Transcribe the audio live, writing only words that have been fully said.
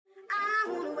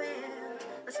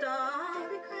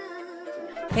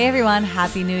Hey everyone,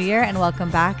 Happy New Year and welcome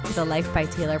back to the Life by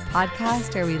Taylor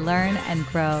podcast where we learn and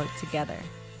grow together.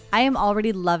 I am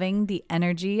already loving the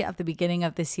energy of the beginning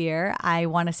of this year. I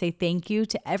want to say thank you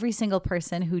to every single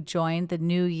person who joined the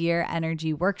New Year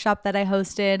Energy workshop that I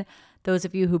hosted. Those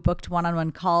of you who booked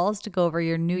one-on-one calls to go over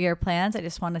your New Year plans, I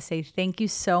just want to say thank you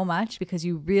so much because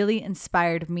you really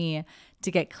inspired me to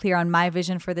get clear on my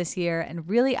vision for this year and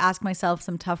really ask myself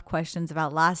some tough questions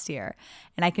about last year.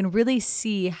 And I can really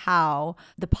see how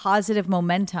the positive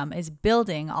momentum is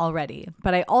building already.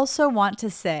 But I also want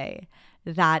to say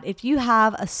that if you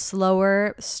have a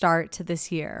slower start to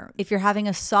this year, if you're having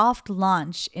a soft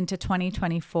launch into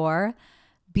 2024,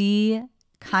 be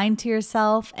kind to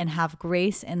yourself and have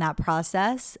grace in that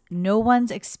process. No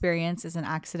one's experience is an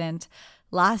accident.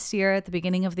 Last year, at the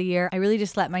beginning of the year, I really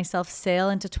just let myself sail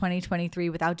into 2023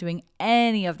 without doing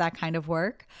any of that kind of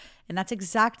work. And that's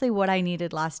exactly what I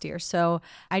needed last year. So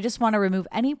I just want to remove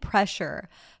any pressure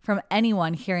from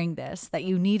anyone hearing this that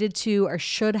you needed to or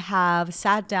should have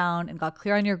sat down and got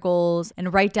clear on your goals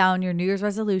and write down your New Year's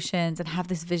resolutions and have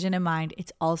this vision in mind.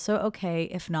 It's also okay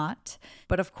if not.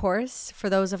 But of course, for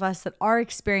those of us that are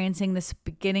experiencing this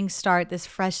beginning start, this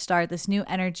fresh start, this new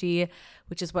energy,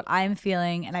 which is what I'm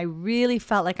feeling, and I really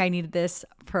felt like I needed this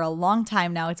for a long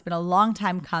time now. It's been a long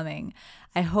time coming.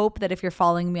 I hope that if you're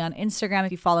following me on Instagram,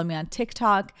 if you follow me on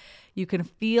TikTok, you can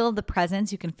feel the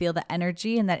presence, you can feel the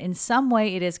energy, and that in some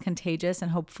way it is contagious,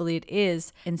 and hopefully it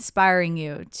is inspiring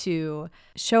you to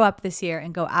show up this year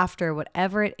and go after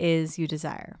whatever it is you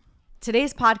desire.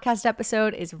 Today's podcast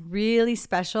episode is really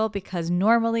special because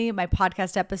normally my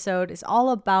podcast episode is all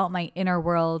about my inner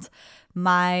world,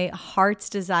 my heart's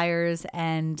desires,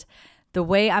 and the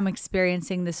way I'm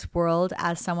experiencing this world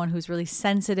as someone who's really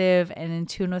sensitive and in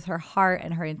tune with her heart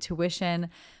and her intuition.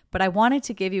 But I wanted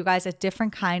to give you guys a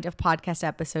different kind of podcast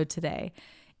episode today.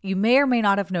 You may or may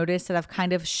not have noticed that I've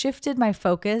kind of shifted my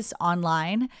focus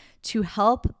online to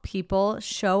help people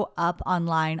show up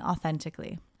online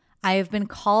authentically. I have been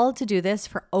called to do this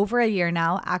for over a year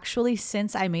now, actually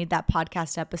since I made that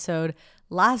podcast episode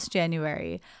last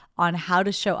January on how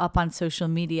to show up on social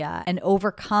media and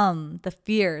overcome the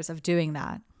fears of doing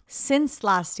that. Since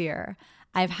last year,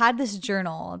 I've had this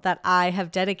journal that I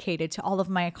have dedicated to all of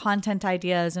my content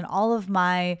ideas and all of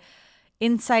my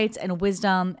insights and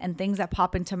wisdom and things that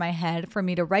pop into my head for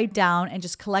me to write down and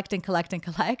just collect and collect and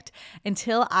collect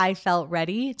until I felt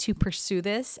ready to pursue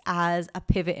this as a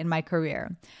pivot in my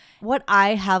career. What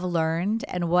I have learned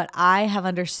and what I have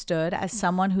understood as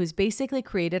someone who's basically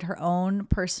created her own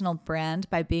personal brand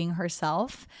by being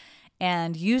herself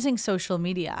and using social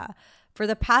media for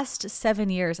the past 7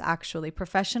 years, actually,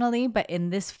 professionally, but in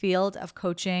this field of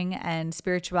coaching and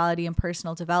spirituality and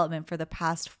personal development for the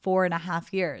past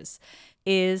 4.5 years,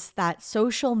 is that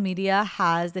social media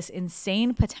has this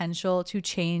insane potential to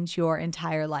change your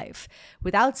entire life.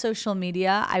 Without social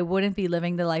media, I wouldn't be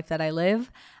living the life that I live.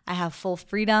 I have full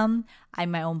freedom.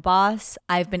 I'm my own boss.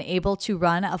 I've been able to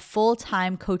run a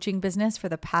full-time coaching business for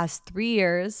the past 3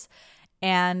 years,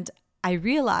 and I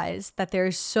realized that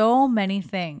there's so many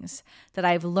things that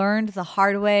I've learned the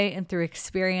hard way and through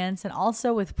experience and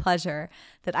also with pleasure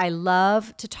that I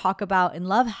love to talk about and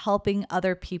love helping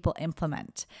other people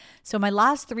implement. So my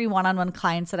last 3 one-on-one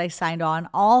clients that I signed on,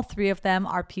 all 3 of them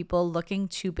are people looking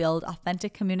to build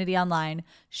authentic community online,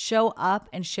 show up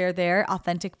and share their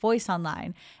authentic voice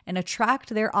online, and attract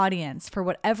their audience for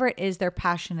whatever it is they're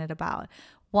passionate about.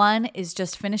 One is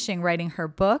just finishing writing her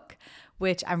book,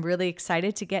 which I'm really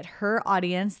excited to get her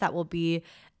audience that will be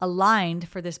aligned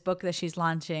for this book that she's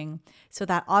launching so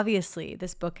that obviously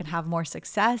this book can have more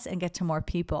success and get to more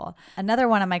people. Another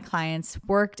one of my clients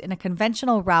worked in a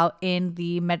conventional route in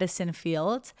the medicine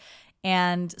field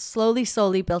and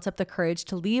slowly built up the courage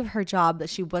to leave her job that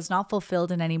she was not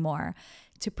fulfilled in anymore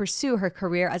to pursue her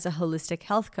career as a holistic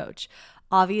health coach.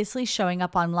 Obviously showing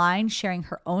up online, sharing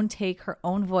her own take, her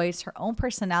own voice, her own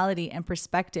personality and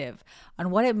perspective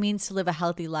on what it means to live a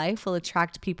healthy life will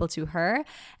attract people to her.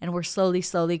 And we're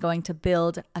slowly going to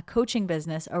build a coaching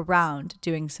business around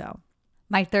doing so.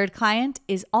 My third client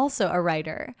is also a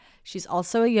writer. She's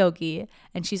also a yogi,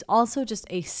 and she's also just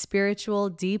a spiritual,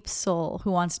 deep soul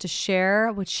who wants to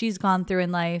share what she's gone through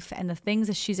in life and the things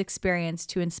that she's experienced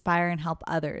to inspire and help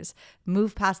others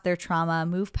move past their trauma,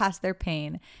 move past their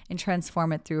pain, and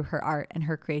transform it through her art and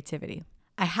her creativity.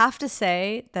 I have to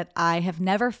say that I have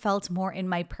never felt more in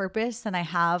my purpose than I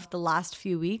have the last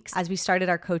few weeks as we started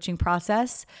our coaching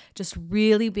process, just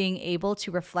really being able to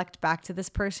reflect back to this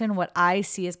person what I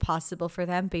see as possible for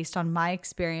them based on my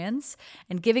experience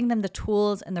and giving them the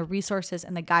tools and the resources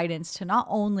and the guidance to not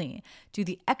only do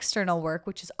the external work,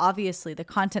 which is obviously the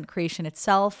content creation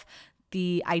itself,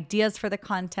 the ideas for the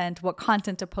content, what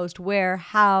content to post where,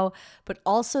 how, but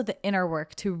also the inner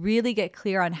work to really get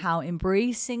clear on how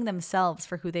embracing themselves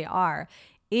for who they are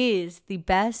is the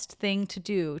best thing to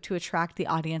do to attract the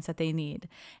audience that they need.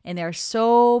 And there are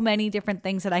so many different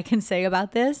things that I can say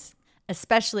about this,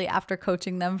 especially after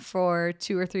coaching them for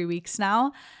 2 or 3 weeks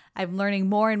now. I'm learning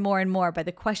more and more and more by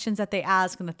the questions that they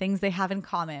ask and the things they have in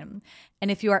common. And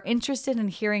if you are interested in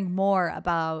hearing more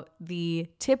about the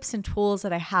tips and tools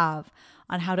that I have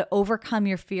on how to overcome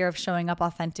your fear of showing up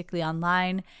authentically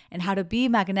online and how to be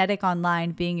magnetic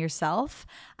online being yourself,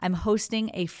 I'm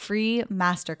hosting a free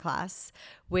masterclass,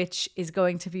 which is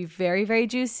going to be very, very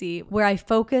juicy, where I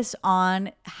focus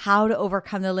on how to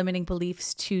overcome the limiting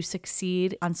beliefs to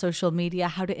succeed on social media,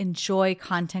 how to enjoy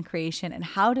content creation, and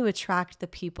how to attract the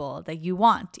people that you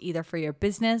want, either for your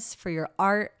business, for your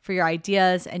art, for your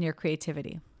ideas, and your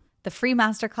creativity. The free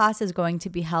masterclass is going to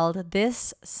be held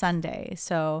this Sunday.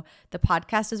 So the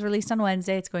podcast is released on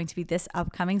Wednesday. It's going to be this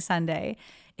upcoming Sunday.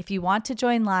 If you want to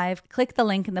join live, click the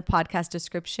link in the podcast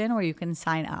description where you can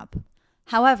sign up.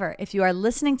 However, if you are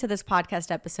listening to this podcast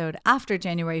episode after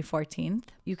January 14th,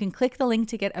 you can click the link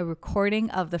to get a recording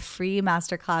of the free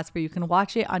masterclass where you can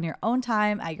watch it on your own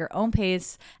time, at your own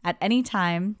pace, at any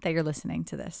time that you're listening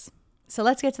to this. So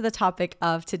let's get to the topic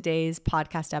of today's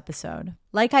podcast episode.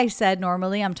 Like I said,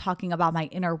 normally I'm talking about my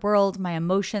inner world, my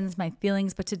emotions, my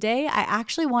feelings, but today I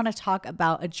actually want to talk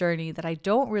about a journey that I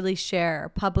don't really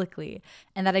share publicly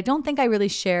and that I don't think I really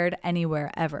shared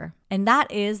anywhere ever. And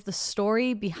that is the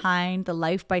story behind the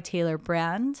Life by Taylor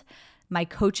brand, my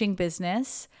coaching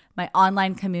business, my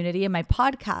online community, and my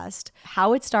podcast,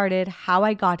 how it started, how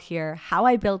I got here, how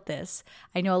I built this.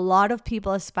 I know a lot of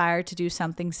people aspire to do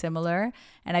something similar,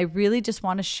 and I really just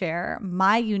want to share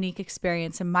my unique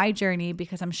experience and my journey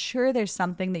because I'm sure there's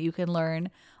something that you can learn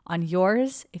on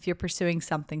yours if you're pursuing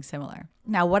something similar.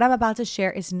 Now, what I'm about to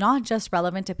share is not just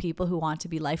relevant to people who want to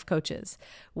be life coaches.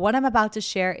 What I'm about to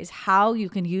share is how you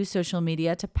can use social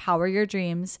media to power your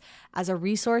dreams as a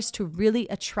resource to really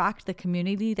attract the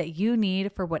community that you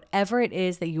need for whatever it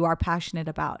is that you are passionate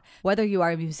about. Whether you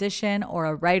are a musician or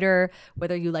a writer,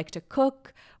 whether you like to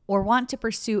cook, or want to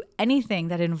pursue anything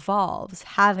that involves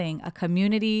having a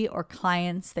community or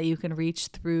clients that you can reach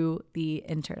through the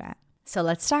internet. So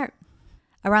let's start.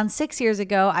 Around 6 years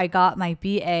ago, I got my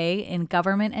BA in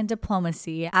Government and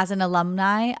Diplomacy as an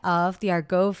alumni of the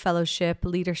Argove Fellowship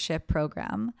Leadership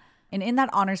Program. And in that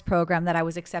honors program that I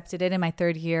was accepted in my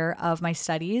third year of my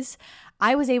studies,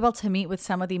 I was able to meet with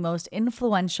some of the most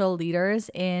influential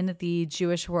leaders in the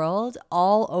Jewish world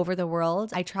all over the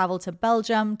world. I traveled to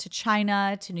Belgium, to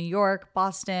China, to New York,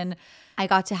 Boston. I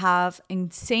got to have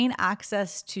insane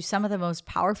access to some of the most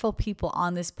powerful people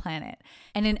on this planet.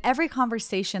 And in every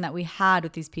conversation that we had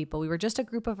with these people, we were just a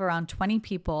group of around 20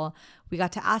 people. We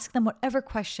got to ask them whatever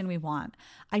question we want.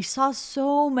 I saw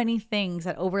so many things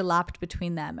that overlapped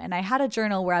between them. And I had a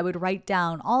journal where I would write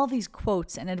down all of these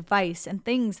quotes and advice and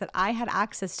things that I had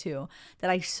access to that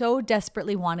I so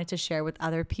desperately wanted to share with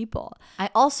other people. I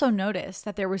also noticed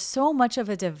that there was so much of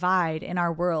a divide in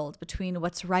our world between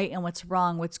what's right and what's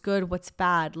wrong, what's good, what's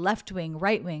bad, left wing,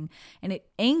 right wing. And it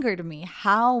angered me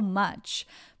how much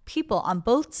people on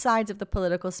both sides of the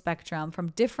political spectrum from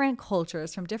different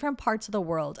cultures, from different parts of the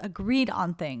world agreed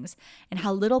on things and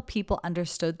how little people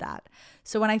understood that.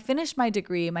 So when I finished my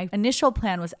degree, my initial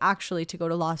plan was actually to go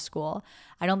to law school.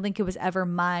 I don't think it was ever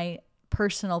my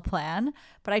personal plan,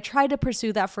 but I tried to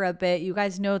pursue that for a bit. You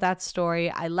guys know that story.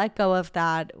 I let go of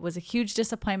that. It was a huge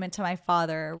disappointment to my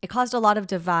father. It caused a lot of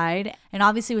divide and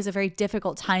obviously was a very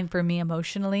difficult time for me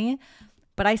emotionally.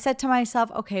 But I said to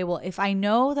myself, okay, well, if I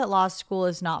know that law school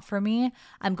is not for me,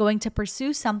 I'm going to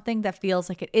pursue something that feels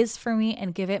like it is for me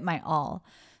and give it my all.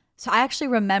 So I actually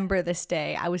remember this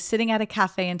day. I was sitting at a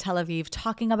cafe in Tel Aviv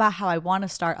talking about how I want to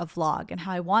start a vlog and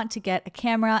how I want to get a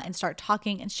camera and start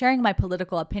talking and sharing my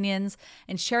political opinions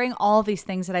and sharing all of these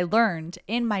things that I learned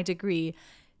in my degree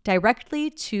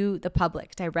directly to the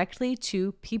public, directly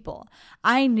to people.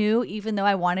 I knew even though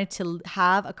I wanted to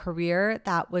have a career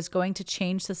that was going to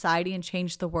change society and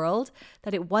change the world,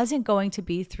 that it wasn't going to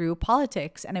be through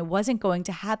politics and it wasn't going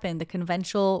to happen the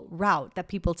conventional route that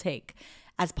people take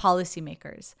as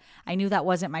policymakers. I knew that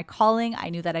wasn't my calling. I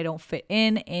knew that I don't fit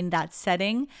in that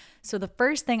setting. So the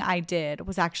first thing I did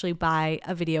was actually buy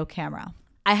a video camera.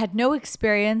 I had no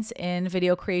experience in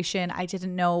video creation. I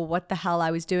didn't know what the hell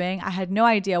I was doing. I had no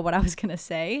idea what I was going to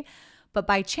say. But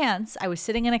by chance, I was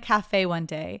sitting in a cafe one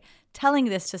day telling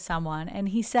this to someone, and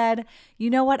he said, you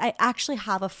know what? I actually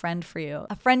have a friend for you.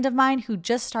 A friend of mine who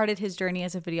just started his journey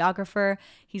as a videographer.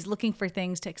 He's looking for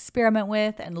things to experiment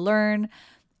with and learn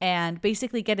and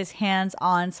basically get his hands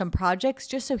on some projects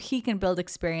just so he can build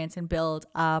experience and build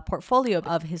a portfolio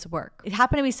of his work. It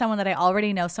happened to be someone that I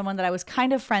already know, someone that I was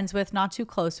kind of friends with, not too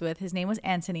close with. His name was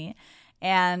Anthony.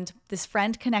 And this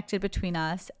friend connected between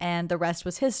us, and the rest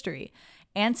was history.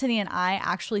 Anthony and I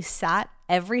actually sat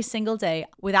every single day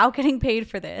without getting paid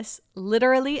for this,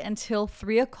 literally until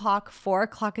 3 o'clock, 4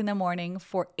 o'clock in the morning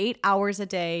for 8 hours a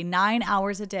day, 9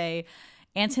 hours a day.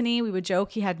 Anthony, we would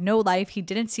joke, he had no life. He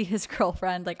didn't see his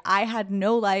girlfriend. Like, I had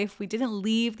no life. We didn't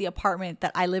leave the apartment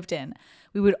that I lived in.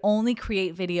 We would only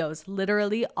create videos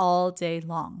literally all day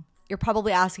long. You're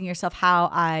probably asking yourself how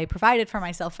I provided for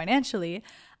myself financially.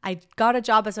 I got a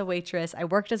job as a waitress. I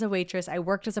worked as a waitress. I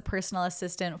worked as a personal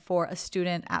assistant for a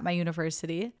student at my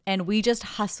university. And we just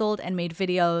hustled and made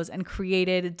videos and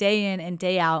created day in and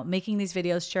day out, making these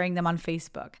videos, sharing them on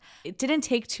Facebook. It didn't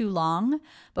take too long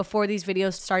before these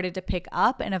videos started to pick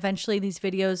up. And eventually these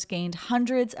videos gained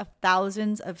hundreds of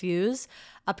thousands of views,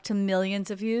 up to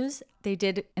millions of views. They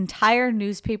did entire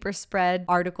newspaper spread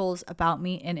articles about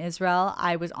me in Israel.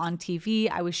 I was on TV.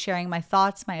 I was sharing my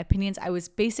thoughts, my opinions. I was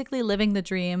basically living the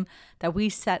dream that we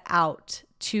set out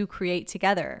to create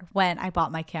together when I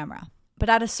bought my camera. But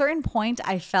at a certain point,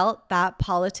 I felt that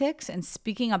politics and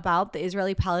speaking about the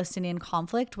Israeli-Palestinian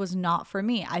conflict was not for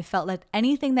me. I felt that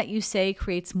anything that you say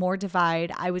creates more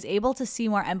divide. I was able to see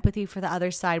more empathy for the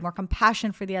other side, more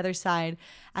compassion for the other side.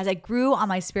 As I grew on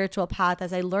my spiritual path,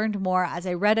 as I learned more, as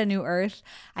I read A New Earth,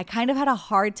 I kind of had a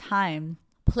hard time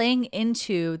playing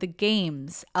into the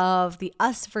games of the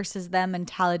us versus them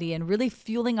mentality and really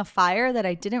fueling a fire that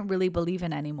I didn't really believe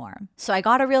in anymore. So I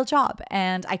got a real job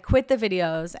and I quit the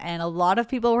videos, and a lot of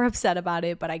people were upset about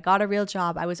it, but I got a real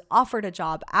job. I was offered a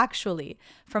job actually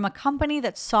from a company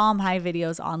that saw my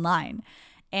videos online.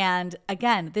 And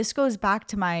again, this goes back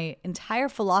to my entire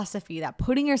philosophy that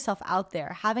putting yourself out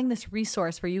there, having this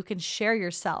resource where you can share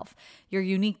yourself, your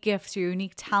unique gifts, your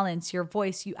unique talents, your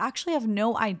voice, you actually have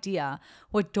no idea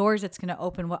what doors it's going to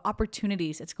open, what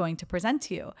opportunities it's going to present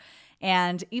to you.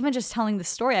 And even just telling the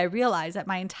story, I realized that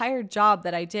my entire job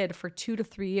that I did for 2 to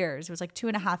 3 years, it was like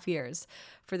 2.5 years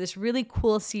for this really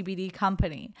cool CBD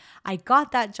company. I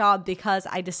got that job because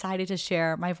I decided to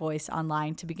share my voice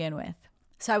online to begin with.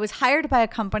 So I was hired by a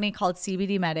company called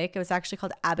CBD Medic. It was actually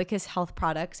called Abacus Health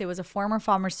Products. It was a former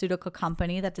pharmaceutical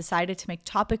company that decided to make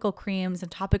topical creams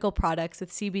and topical products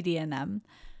with CBD in them.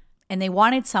 And they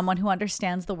wanted someone who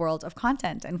understands the world of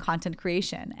content and content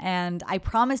creation. And I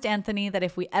promised Anthony that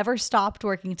if we ever stopped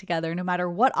working together, no matter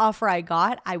what offer I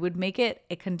got, I would make it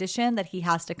a condition that he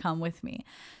has to come with me.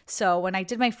 So when I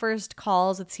did my first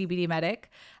calls with CBD Medic,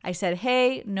 I said,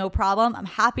 hey, no problem. I'm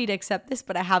happy to accept this,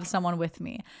 but I have someone with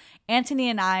me. Anthony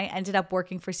and I ended up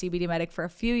working for CBD Medic for a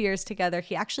few years together.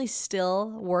 He actually still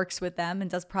works with them and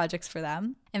does projects for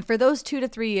them. And for those 2 to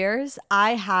 3 years,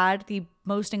 I had the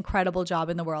most incredible job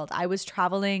in the world. I was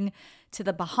traveling to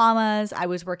the Bahamas. I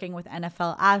was working with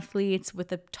NFL athletes, with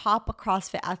the top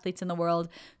CrossFit athletes in the world,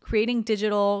 creating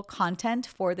digital content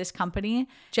for this company,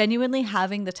 genuinely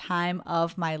having the time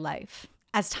of my life.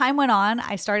 As time went on,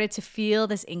 I started to feel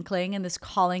this inkling and this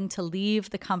calling to leave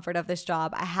the comfort of this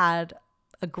job. I had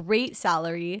a great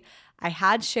salary. I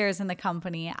had shares in the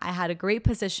company. I had a great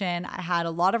position. I had a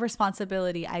lot of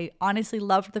responsibility. I honestly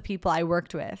loved the people I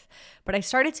worked with. But I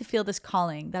started to feel this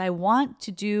calling that I want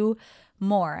to do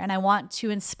more and I want to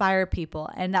inspire people,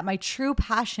 and that my true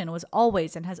passion was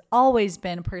always and has always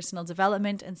been personal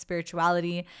development and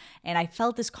spirituality. And I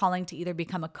felt this calling to either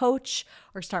become a coach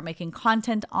or start making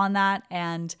content on that.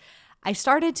 And I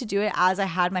started to do it as I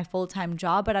had my full-time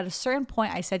job. But at a certain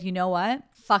point, I said, you know what?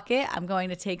 Fuck it. I'm going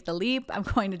to take the leap. I'm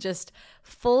going to just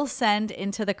full send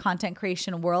into the content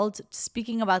creation world,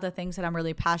 speaking about the things that I'm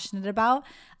really passionate about.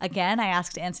 Again, I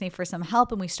asked Anthony for some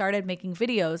help, and we started making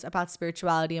videos about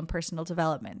spirituality and personal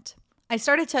development. I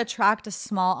started to attract a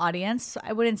small audience.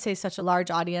 I wouldn't say such a large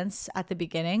audience at the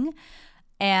beginning.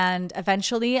 And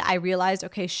eventually I realized,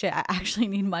 okay, shit, I actually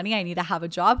need money. I need to have a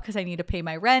job because I need to pay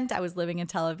my rent. I was living in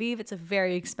Tel Aviv. It's a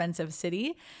very expensive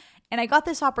city. And I got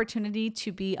this opportunity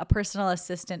to be a personal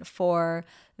assistant for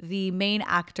the main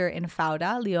actor in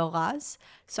Fauda, Lior Raz.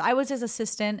 So I was his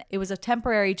assistant. It was a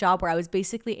temporary job where I was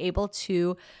basically able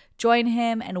to join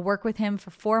him and work with him for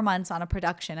 4 months on a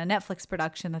production, a Netflix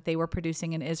production that they were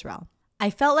producing in Israel. I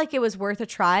felt like it was worth a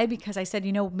try because I said,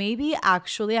 maybe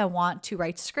actually I want to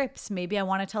write scripts. Maybe I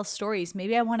want to tell stories.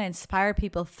 Maybe I want to inspire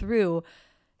people through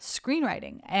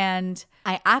screenwriting. And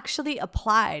I actually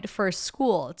applied for a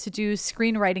school to do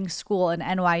screenwriting school in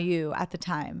NYU at the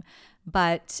time.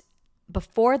 But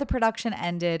before the production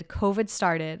ended, COVID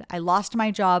started. I lost my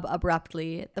job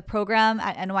abruptly. The program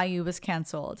at NYU was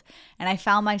canceled. And I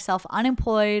found myself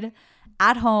unemployed,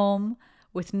 at home,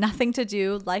 with nothing to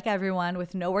do, like everyone,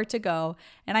 with nowhere to go.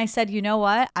 And I said, you know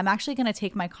what? I'm actually going to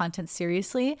take my content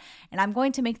seriously, and I'm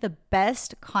going to make the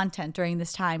best content during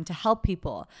this time to help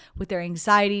people with their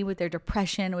anxiety, with their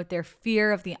depression, with their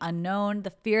fear of the unknown, the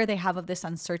fear they have of this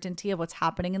uncertainty of what's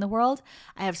happening in the world.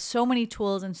 I have so many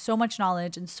tools and so much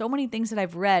knowledge and so many things that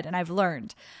I've read and I've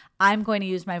learned. I'm going to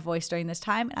use my voice during this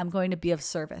time, and I'm going to be of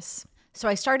service. So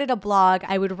I started a blog.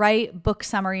 I would write book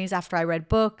summaries after I read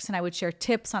books, and I would share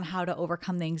tips on how to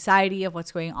overcome the anxiety of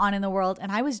what's going on in the world.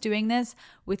 And I was doing this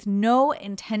with no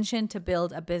intention to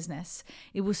build a business.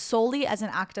 It was solely as an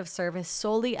act of service,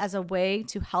 solely as a way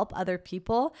to help other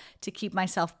people, to keep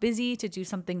myself busy, to do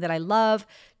something that I love,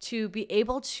 to be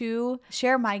able to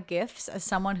share my gifts as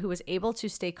someone who was able to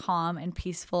stay calm and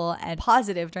peaceful and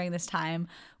positive during this time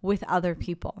with other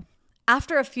people.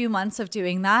 After a few months of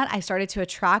doing that, I started to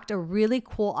attract a really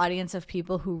cool audience of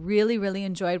people who really, really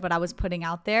enjoyed what I was putting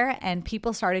out there. And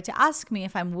people started to ask me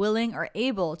if I'm willing or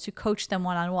able to coach them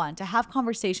one-on-one, to have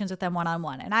conversations with them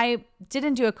one-on-one. And I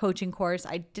didn't do a coaching course.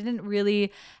 I didn't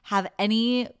really have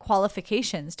any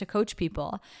qualifications to coach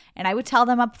people. And I would tell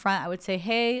them up front, I would say,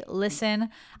 hey, listen,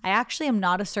 I actually am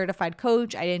not a certified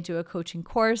coach. I didn't do a coaching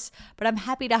course, but I'm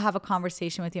happy to have a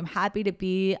conversation with you. I'm happy to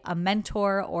be a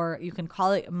mentor, or you can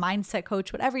call it a mindset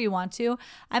coach, whatever you want to.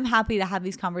 I'm happy to have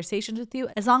these conversations with you.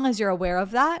 As long as you're aware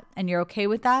of that and you're okay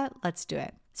with that, let's do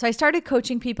it. So I started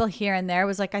coaching people here and there. It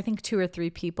was like, I think 2 or 3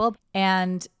 people.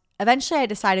 And eventually I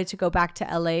decided to go back to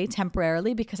LA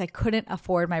temporarily because I couldn't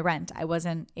afford my rent. I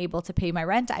wasn't able to pay my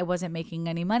rent. I wasn't making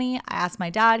any money. I asked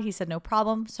my dad, he said no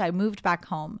problem. So I moved back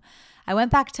home. I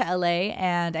went back to LA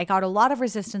and I got a lot of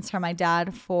resistance from my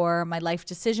dad for my life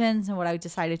decisions and what I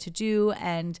decided to do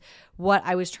and what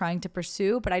I was trying to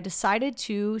pursue. But I decided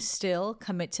to still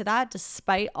commit to that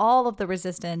despite all of the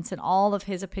resistance and all of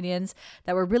his opinions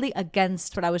that were really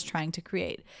against what I was trying to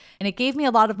create. And it gave me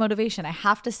a lot of motivation. I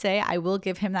have to say, I will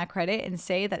give him that credit and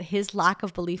say that his lack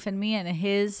of belief in me and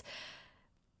his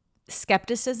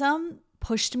skepticism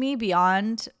pushed me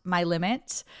beyond my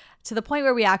limit to the point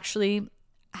where we actually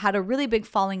had a really big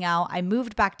falling out. I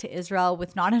moved back to Israel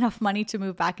with not enough money to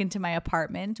move back into my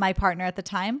apartment. My partner at the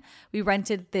time, we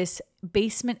rented this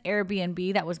basement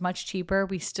Airbnb that was much cheaper.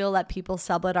 We still let people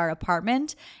sublet our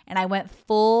apartment. And I went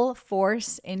full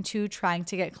force into trying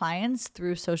to get clients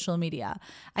through social media.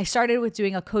 I started with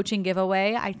doing a coaching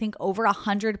giveaway. I think over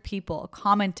 100 people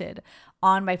commented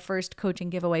on my first coaching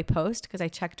giveaway post because I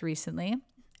checked recently.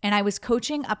 And I was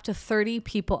coaching up to 30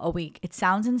 people a week. It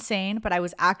sounds insane, but I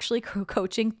was actually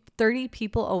coaching 30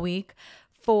 people a week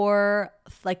for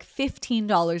like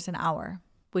 $15 an hour,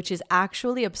 which is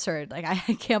actually absurd. Like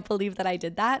I can't believe that I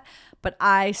did that, but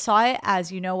I saw it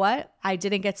as, you know what? I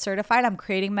didn't get certified. I'm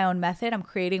creating my own method. I'm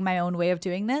creating my own way of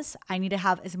doing this. I need to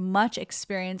have as much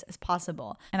experience as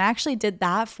possible. And I actually did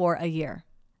that for a year.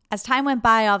 As time went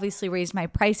by, I obviously raised my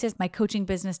prices. My coaching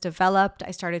business developed.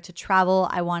 I started to travel.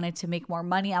 I wanted to make more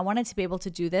money. I wanted to be able to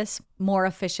do this more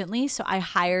efficiently. So I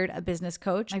hired a business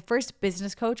coach. My first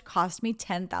business coach cost me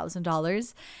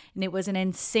 $10,000 and it was an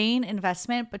insane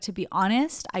investment. But to be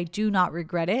honest, I do not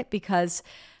regret it because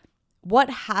what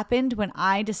happened when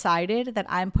I decided that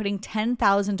I'm putting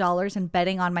 $10,000 and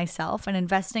betting on myself and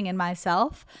investing in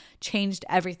myself changed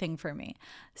everything for me.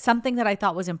 Something that I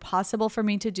thought was impossible for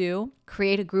me to do,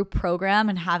 create a group program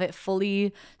and have it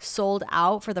fully sold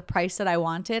out for the price that I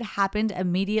wanted, happened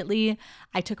immediately.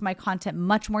 I took my content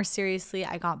much more seriously.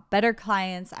 I got better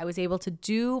clients. I was able to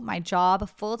do my job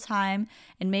full time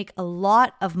and make a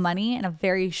lot of money in a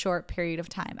very short period of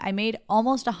time. I made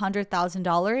almost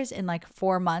 $100,000 in like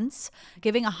 4 months,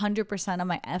 giving 100% of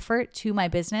my effort to my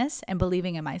business and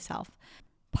believing in myself.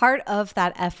 Part of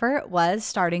that effort was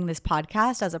starting this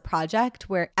podcast as a project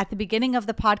where at the beginning of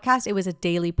the podcast, it was a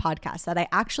daily podcast that I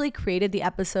actually created the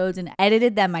episodes and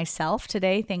edited them myself.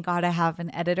 Today, thank God I have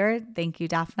an editor. Thank you,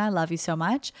 Daphna. I love you so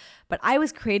much. But I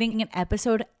was creating an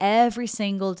episode every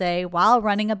single day while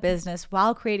running a business,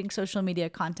 while creating social media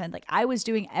content. Like I was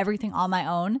doing everything on my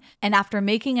own. And after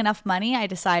making enough money, I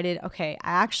decided, okay,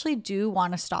 I actually do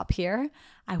want to stop here.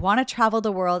 I want to travel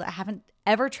the world. I haven't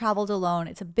ever traveled alone.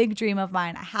 It's a big dream of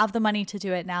mine. I have the money to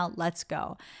do it now. Let's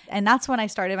go. And that's when I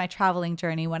started my traveling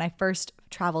journey. When I first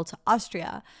traveled to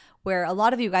Austria where a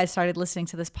lot of you guys started listening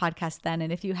to this podcast then.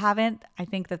 And if you haven't, I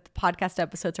think that the podcast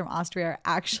episodes from Austria are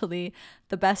actually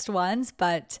the best ones.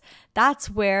 But that's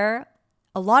where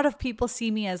a lot of people see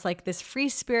me as like this free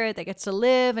spirit that gets to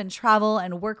live and travel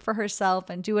and work for herself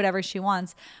and do whatever she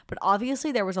wants. But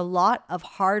obviously there was a lot of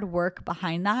hard work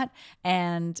behind that,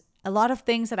 and a lot of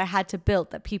things that I had to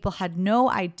build that people had no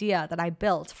idea that I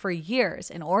built for years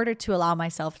in order to allow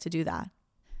myself to do that.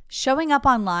 Showing up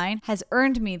online has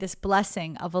earned me this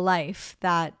blessing of a life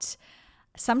that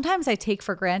sometimes I take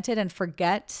for granted and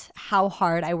forget how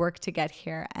hard I worked to get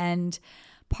here. And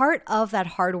part of that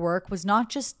hard work was not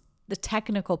just the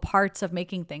technical parts of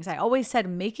making things. I always said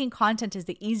making content is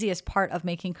the easiest part of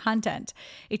making content.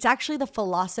 It's actually the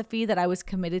philosophy that I was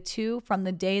committed to from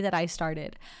the day that I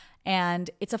started. And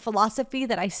it's a philosophy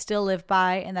that I still live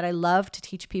by and that I love to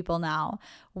teach people now,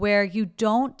 where you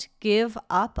don't give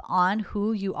up on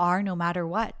who you are no matter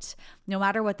what. No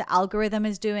matter what the algorithm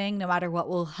is doing, no matter what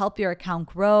will help your account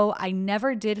grow. I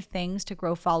never did things to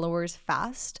grow followers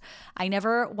fast. I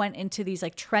never went into these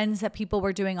like trends that people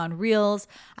were doing on Reels.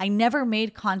 I never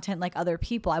made content like other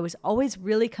people. I was always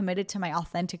really committed to my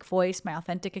authentic voice, my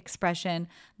authentic expression,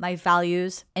 my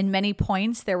values. In many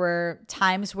points, there were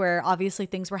times where obviously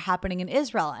things were happening in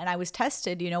Israel and I was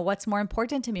tested, what's more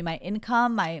important to me, my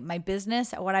income, my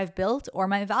business, what I've built, or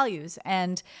my values.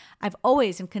 And I've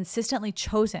always and consistently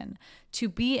chosen to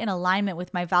be in alignment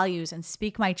with my values and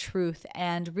speak my truth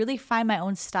and really find my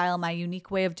own style, my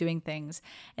unique way of doing things.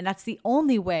 And that's the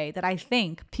only way that I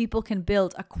think people can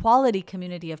build a quality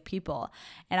community of people.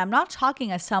 And I'm not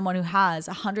talking as someone who has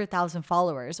 100,000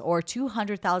 followers or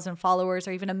 200,000 followers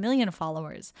or even 1 million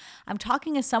followers. I'm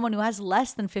talking as someone who has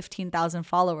less than 15,000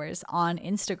 followers on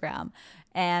Instagram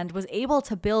and was able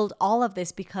to build all of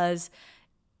this because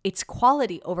it's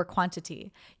quality over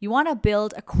quantity. You want to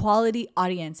build a quality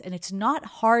audience, and it's not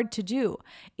hard to do.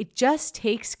 It just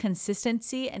takes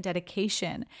consistency and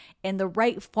dedication and the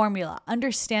right formula,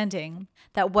 understanding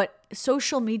that what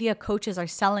social media coaches are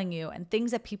selling you and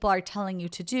things that people are telling you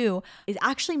to do is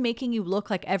actually making you look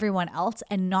like everyone else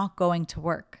and not going to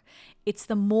work. It's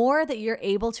the more that you're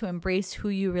able to embrace who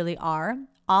you really are,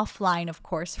 offline, of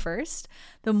course, first,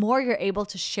 the more you're able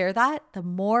to share that, the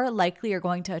more likely you're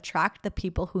going to attract the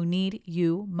people who need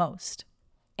you most.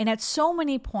 And at so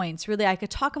many points, really, I could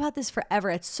talk about this forever.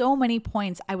 At so many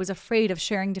points, I was afraid of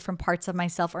sharing different parts of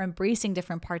myself or embracing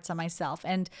different parts of myself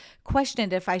and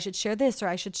questioned if I should share this or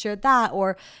I should share that,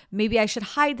 or maybe I should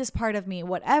hide this part of me,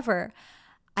 whatever.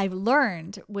 I've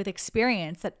learned with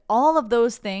experience that all of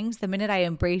those things, the minute I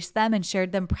embraced them and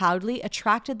shared them proudly,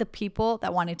 attracted the people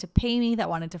that wanted to pay me, that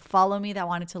wanted to follow me, that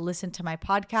wanted to listen to my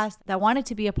podcast, that wanted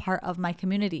to be a part of my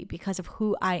community because of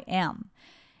who I am.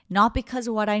 Not because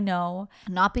of what I know,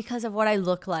 not because of what I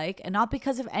look like, and not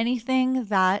because of anything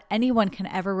that anyone can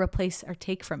ever replace or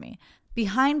take from me.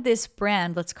 Behind this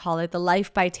brand, let's call it the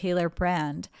Life by Taylor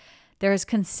brand, there has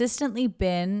consistently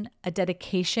been a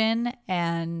dedication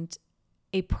and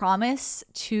a promise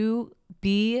to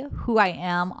be who I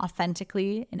am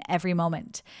authentically in every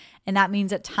moment. And that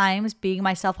means at times being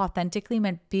myself authentically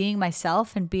meant being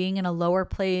myself and being in a lower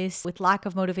place with lack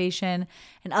of motivation.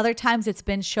 And other times it's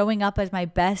been showing up as my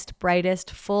best,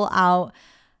 brightest, full out,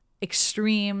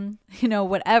 extreme,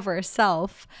 whatever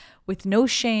self with no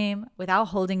shame, without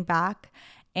holding back.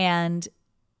 And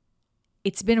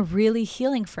it's been really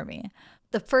healing for me.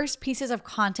 The first pieces of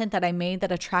content that I made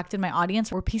that attracted my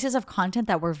audience were pieces of content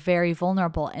that were very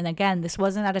vulnerable. And again, this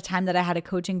wasn't at a time that I had a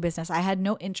coaching business. I had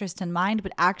no interest in mind,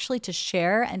 but actually to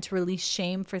share and to release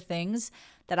shame for things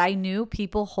that I knew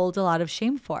people hold a lot of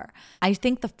shame for. I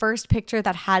think the first picture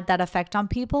that had that effect on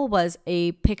people was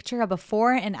a picture, a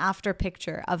before and after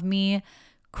picture of me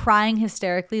crying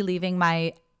hysterically, leaving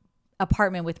my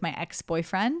apartment with my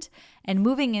ex-boyfriend and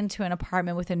moving into an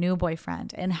apartment with a new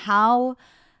boyfriend, and how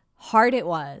hard it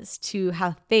was to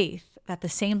have faith that the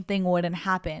same thing wouldn't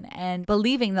happen, and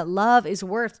believing that love is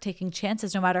worth taking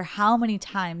chances no matter how many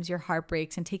times your heart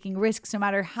breaks, and taking risks no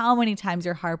matter how many times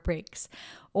your heart breaks,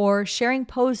 or sharing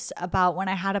posts about when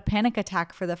I had a panic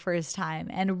attack for the first time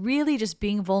and really just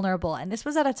being vulnerable. And this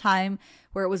was at a time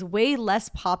where it was way less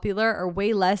popular or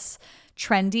way less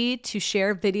trendy to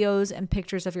share videos and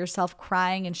pictures of yourself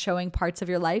crying and showing parts of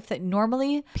your life that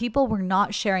normally people were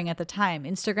not sharing at the time.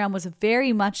 Instagram was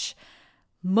very much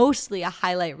mostly a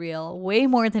highlight reel, way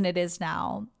more than it is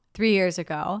now 3 years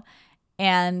ago.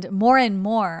 And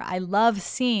more, I love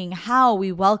seeing how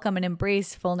we welcome and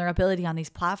embrace vulnerability on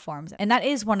these platforms. And that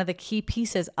is one of the key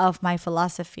pieces of my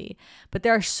philosophy. But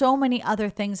there are so many other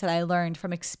things that I learned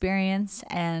from experience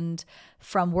and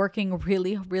from working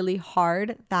really, really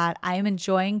hard that I am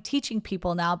enjoying teaching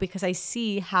people now, because I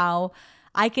see how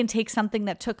I can take something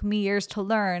that took me years to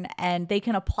learn and they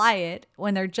can apply it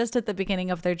when they're just at the beginning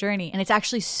of their journey. And it's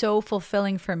actually so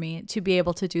fulfilling for me to be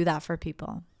able to do that for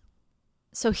people.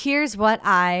 So here's what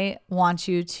I want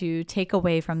you to take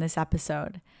away from this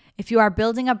episode. If you are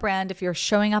building a brand, if you're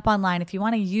showing up online, if you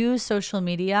want to use social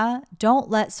media, don't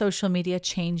let social media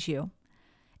change you.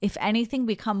 If anything,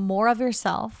 become more of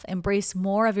yourself, embrace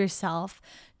more of yourself.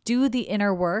 Do the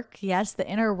inner work. Yes, the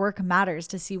inner work matters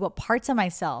to see what parts of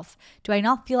myself do I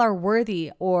not feel are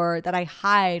worthy or that I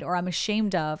hide or I'm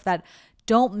ashamed of that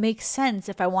don't make sense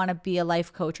if I want to be a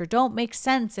life coach or don't make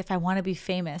sense if I want to be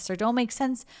famous or don't make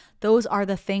sense. Those are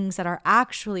the things that are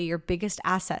actually your biggest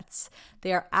assets.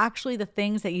 They are actually the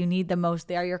things that you need the most.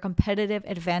 They are your competitive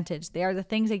advantage. They are the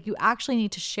things that you actually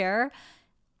need to share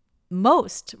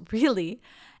most, really,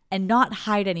 and not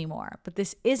hide anymore. But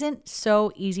this isn't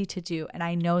so easy to do, and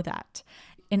I know that.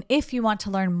 And if you want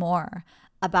to learn more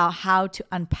about how to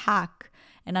unpack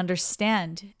and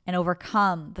understand and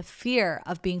overcome the fear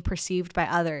of being perceived by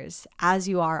others as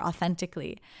you are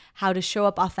authentically, how to show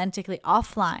up authentically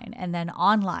offline and then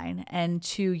online, and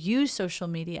to use social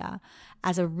media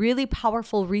as a really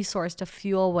powerful resource to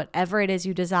fuel whatever it is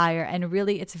you desire. And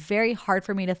really, it's very hard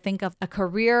for me to think of a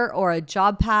career or a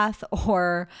job path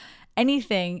or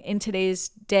anything in today's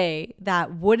day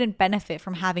that wouldn't benefit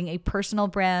from having a personal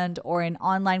brand or an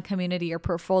online community or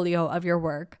portfolio of your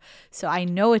work. So I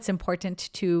know it's important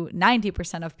to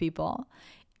 90% of people.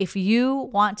 If you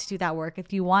want to do that work,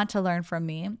 if you want to learn from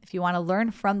me, if you want to learn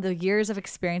from the years of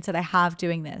experience that I have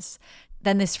doing this,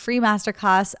 then this free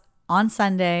masterclass on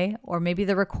Sunday, or maybe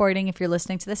the recording if you're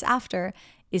listening to this after,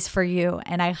 is for you.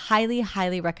 And I highly,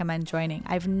 highly recommend joining.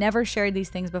 I've never shared these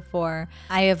things before.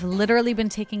 I have literally been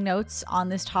taking notes on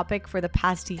this topic for the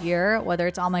past year, whether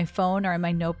it's on my phone or in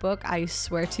my notebook, I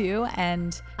swear to you.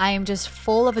 And I am just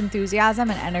full of enthusiasm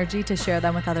and energy to share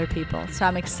them with other people. So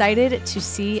I'm excited to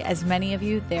see as many of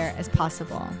you there as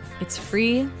possible. It's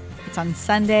free. It's on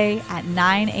Sunday at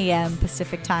 9 a.m.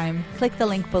 Pacific time. Click the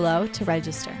link below to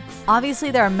register.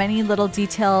 Obviously, there are many little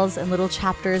details and little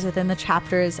chapters within the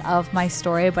chapters of my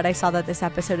story, but I saw that this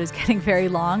episode is getting very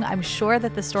long. I'm sure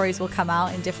that the stories will come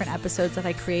out in different episodes that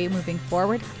I create moving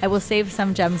forward. I will save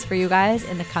some gems for you guys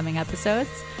in the coming episodes.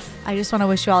 I just want to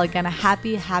wish you all again a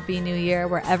happy, happy new year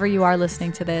wherever you are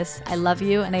listening to this. I love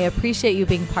you and I appreciate you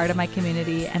being part of my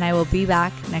community, and I will be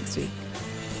back next week.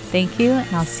 Thank you,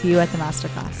 and I'll see you at the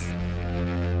masterclass.